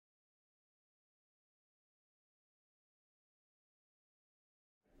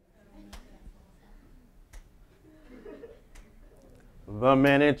The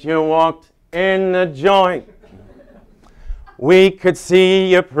minute you walked in the joint, we could see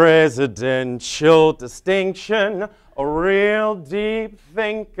your presidential distinction, a real deep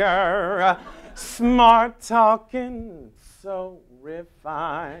thinker, smart talking, so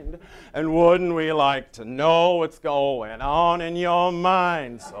refined. And wouldn't we like to know what's going on in your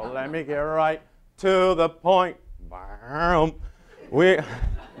mind? So let me get right to the point. We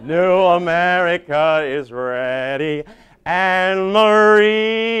New America is ready. And Marie,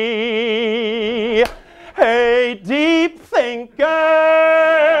 a deep thinker,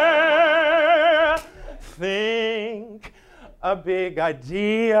 think a big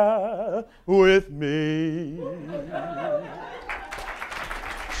idea with me.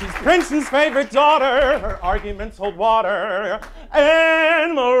 She's Princeton's favorite daughter, her arguments hold water,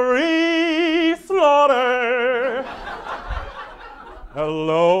 and Marie Slaughter.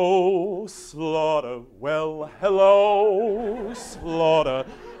 Hello, Slaughter. Well, hello, Slaughter.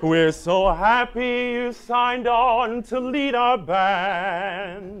 We're so happy you signed on to lead our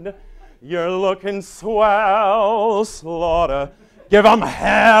band. You're looking swell, Slaughter. Give 'em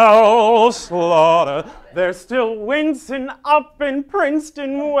hell, Slaughter. They're still wincing up in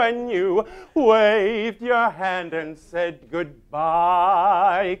Princeton when you waved your hand and said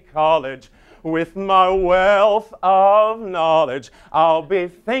goodbye, college. With my wealth of knowledge, I'll be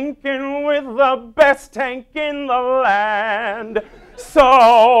thinking with the best tank in the land.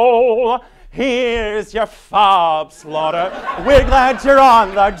 So here's your fob, Slaughter. We're glad you're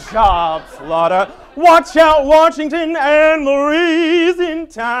on the job, Slaughter. Watch out, Washington, and Marie's in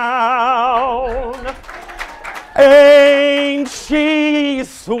town. Ain't she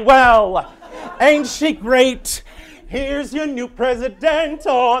swell? Ain't she great? Here's your new president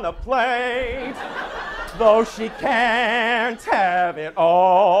on a plate. Though she can't have it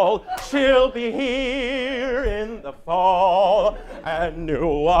all, she'll be here in the fall. And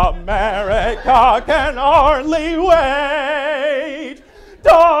New America can hardly wait.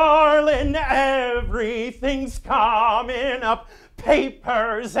 Darling, everything's coming up.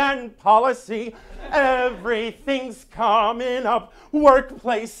 Papers and policy, everything's coming up.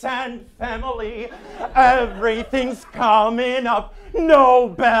 Workplace and family, everything's coming up.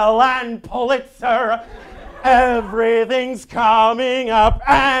 Nobel and Pulitzer, everything's coming up.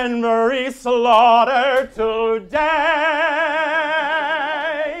 And Marie Slaughter today.